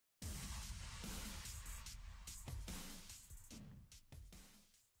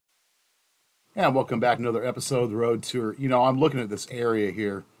And welcome back to another episode of the Road Tour. You know, I'm looking at this area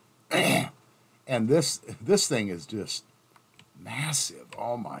here, and this thing is just massive.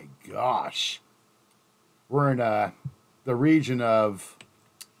 Oh my gosh. We're in the region of,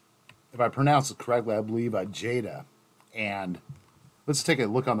 if I pronounce it correctly, I believe Jada. And let's take a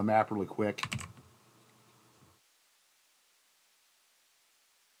look on the map really quick.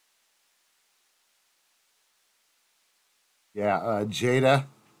 Yeah, Jada.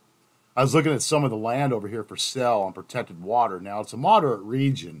 I was looking at some of the land over here for sale on protected water. Now it's a moderate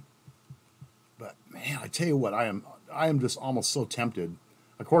region, but man, I tell you what, I am just almost so tempted.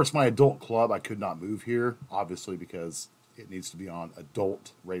 Of course, my adult club, I could not move here, obviously, because it needs to be on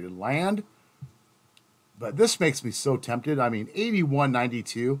adult rated land. But this makes me so tempted. I mean,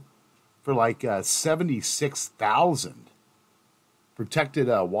 81.92 for like 76,000 protected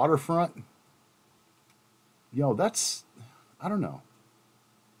waterfront. That's, I don't know.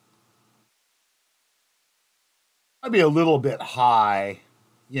 I'd be a little bit high,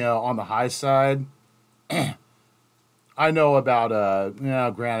 on the high side. I know about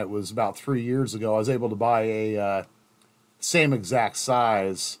granted it was about 3 years ago. I was able to buy a same exact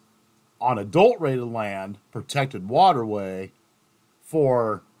size on adult rated land, protected waterway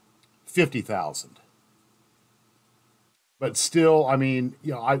for 50,000. But still, I mean,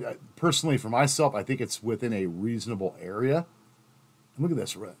 I personally for myself, I think it's within a reasonable area. And look at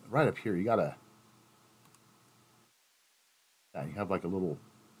this right up here. You have like a little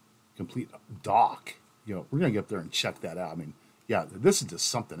complete dock. We're gonna get up there and check that out. I mean, yeah, this is just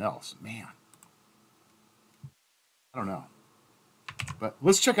something else, man. I don't know, but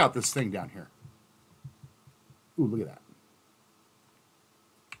let's check out this thing down here. Ooh, look at that.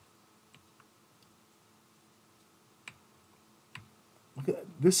 Look at that.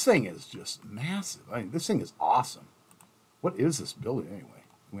 This thing is just massive. I mean, this thing is awesome. What is this building anyway?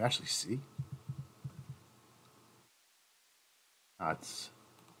 Can we actually see? It's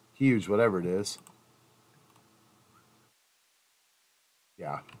huge, whatever it is.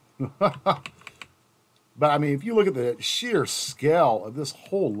 Yeah. But I mean, if you look at the sheer scale of this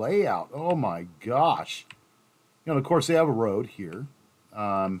whole layout, oh my gosh. Of course, they have a road here.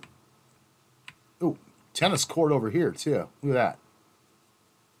 Um, oh, tennis court over here, too. Look at that.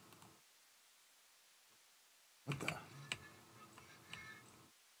 What the?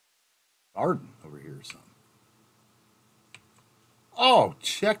 Garden over here or something. Oh,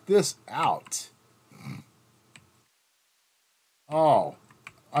 check this out. Oh,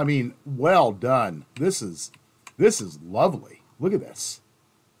 I mean, well done. This is lovely. Look at this.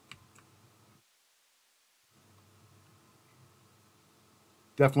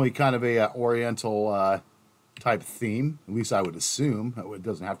 Definitely kind of a Oriental type theme. At least I would assume. It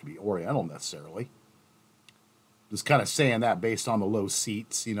doesn't have to be Oriental necessarily. Just kind of saying that based on the low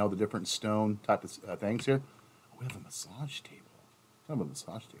seats, the different stone type of things here. Oh, we have a massage table. What kind of a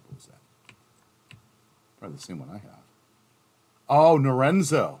massage table is that? Probably the same one I have. Oh,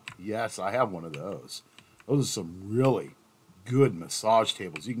 Norenzo. Yes, I have one of those. Those are some really good massage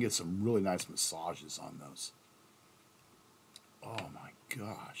tables. You can get some really nice massages on those. Oh my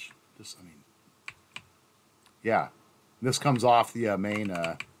gosh. I mean, yeah. This comes off the main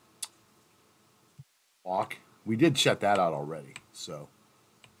walk. We did check that out already. So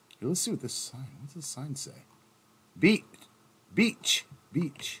here, let's see what this sign. What's this sign say? Beach,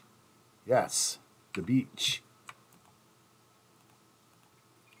 beach. Yes, the beach.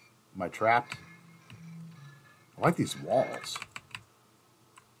 Am I trapped? I like these walls.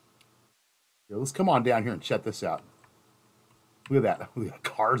 Here, let's come on down here and check this out. Look at that. Look at the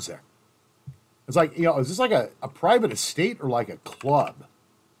cars there. It's like, is this like a private estate or like a club?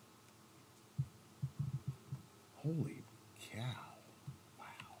 Holy cow. Wow.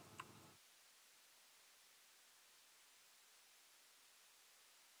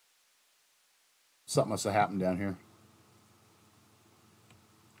 Something must have happened down here.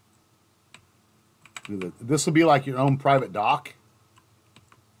 This will be like your own private dock.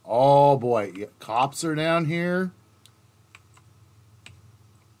 Oh boy, yeah, cops are down here.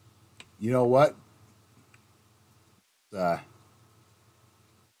 You know what? Uh,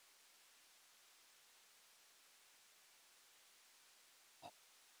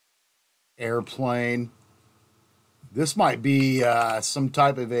 Airplane. This might be some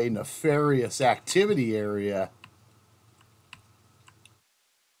type of a nefarious activity area.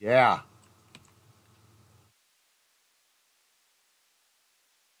 Yeah,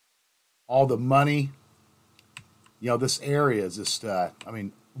 all the money. This area is just, I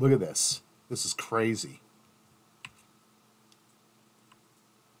mean, look at this. This is crazy.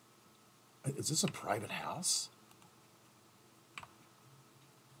 Is this a private house?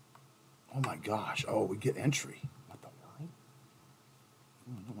 Oh my gosh. Oh, we get entry. What the world?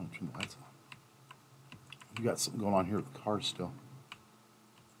 Oh, I don't want to turn the lights on. We got something going on here with the cars still.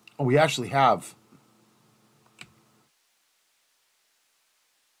 Oh, we actually have.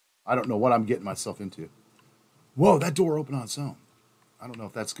 I don't know what I'm getting myself into. Whoa, that door opened on its own. I don't know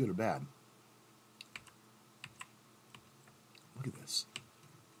if that's good or bad. Look at this.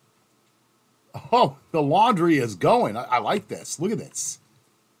 Oh, the laundry is going. I like this. Look at this.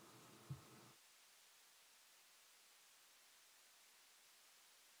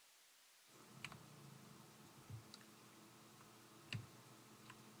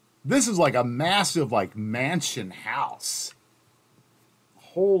 This is like a massive, like, mansion house.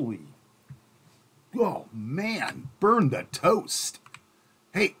 Holy. Oh, man. Burn the toast.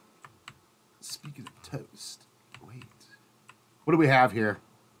 Hey, speaking of toast, wait. What do we have here?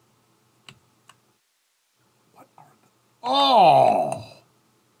 What are the. Oh!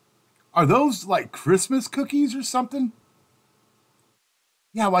 Are those like Christmas cookies or something?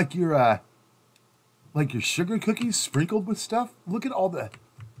 Yeah, like your sugar cookies sprinkled with stuff. Look at all the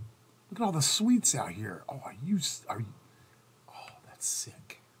sweets out here. Oh, are you? Oh, that's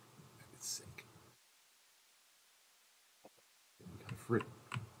sick. That is sick. Fruit.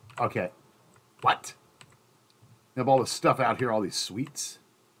 Okay. What? You have all this stuff out here, all these sweets,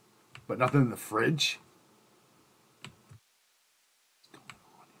 but nothing in the fridge. What's going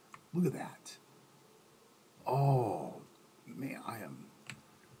on here? Look at that. Oh, man, I am.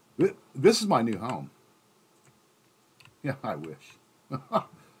 This is my new home. Yeah, I wish.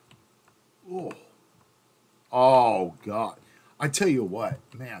 Oh, oh God! I tell you what,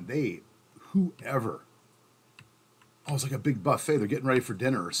 man, whoever. Oh, it's like a big buffet. They're getting ready for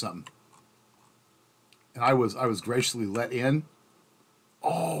dinner or something. And I was graciously let in.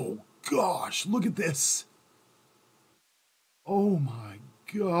 Oh gosh, look at this. Oh my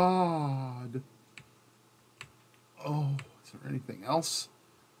God. Oh, is there anything else?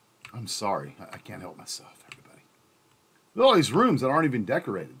 I'm sorry. I can't help myself, everybody. Look at all these rooms that aren't even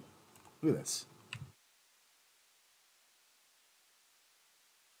decorated. Look at this.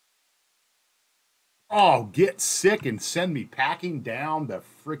 Oh, get sick and send me packing down the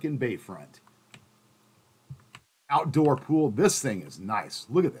frickin' bayfront. Outdoor pool. This thing is nice.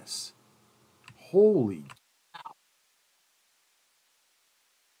 Look at this. Holy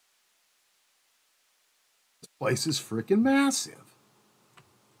place is freaking massive.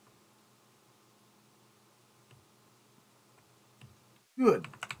 Good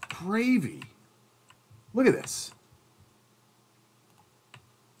gravy. Look at this.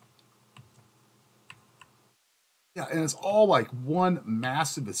 Yeah, and it's all like one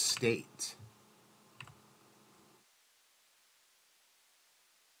massive estate.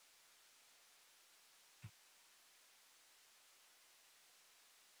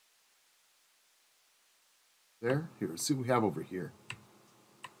 There, here, let's see what we have over here.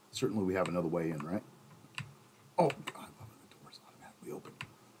 Certainly we have another way in, right? Oh, God, I love when the doors automatically open.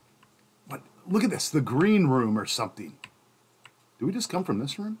 What? Look at this, the green room or something. Do we just come from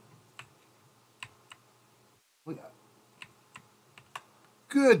this room? Look at that.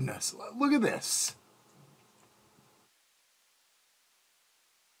 Goodness, look at this.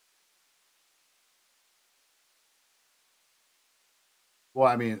 Well,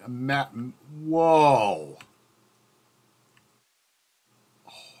 I mean, whoa.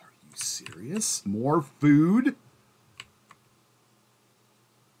 Are you serious? More food?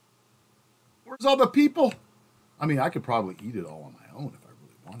 Where's all the people? I mean, I could probably eat it all on my own if I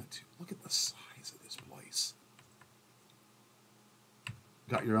really wanted to. Look at the size of this place.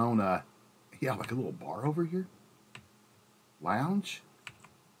 Got your own, yeah, like a little bar over here? Lounge?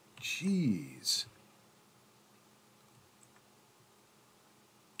 Jeez.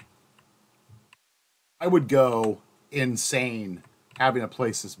 I would go insane having a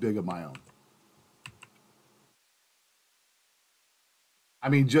place this big of my own. I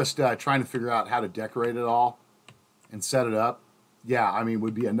mean, just trying to figure out how to decorate it all and set it up. Yeah, I mean,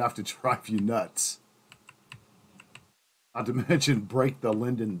 would be enough to drive you nuts. Not to mention break the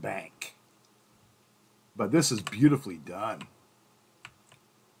Linden Bank. But this is beautifully done.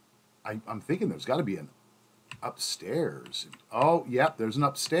 I'm thinking there's got to be an upstairs. Oh, yep, there's an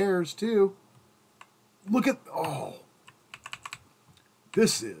upstairs too. Look at, oh,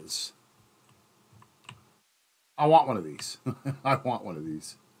 this is. I want one of these. I want one of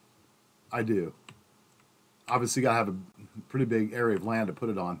these. I do. Obviously, got to have a pretty big area of land to put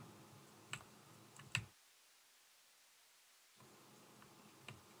it on.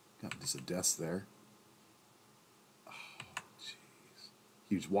 Got just a desk there. Oh, jeez.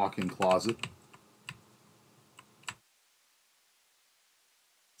 Huge walk-in closet.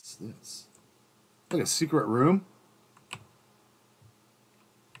 this? Like a secret room?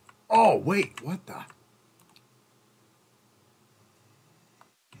 Oh, wait, what the?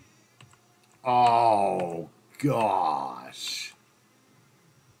 Oh, gosh.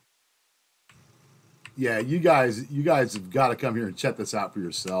 Yeah, you guys have got to come here and check this out for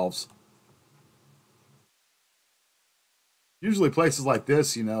yourselves. Usually places like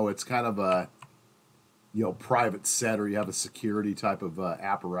this, it's kind of a, private set, or you have a security type of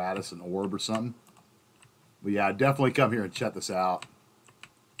apparatus, an orb or something. But yeah, definitely come here and check this out.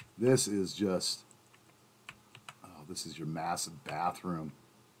 This is just, oh, this is your massive bathroom.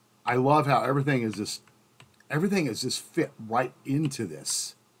 I love how everything is just fit right into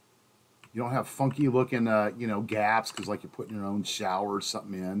this. You don't have funky looking, gaps because like you're putting your own shower or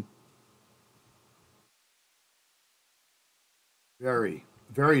something in. Very,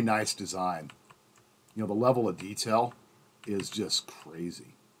 very nice design. The level of detail is just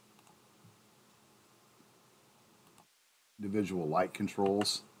crazy. Individual light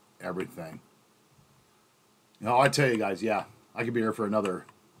controls, everything. I tell you guys, yeah, I could be here for another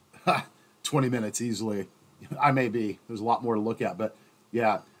 20 minutes easily. I may be. There's a lot more to look at, but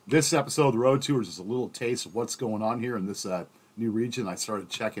yeah, this episode of the Road Tours is a little taste of what's going on here in this new region I started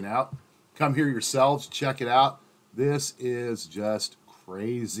checking out. Come here yourselves, check it out. This is just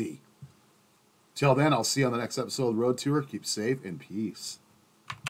crazy. Till then, I'll see you on the next episode of the Road Tour. Keep safe and peace.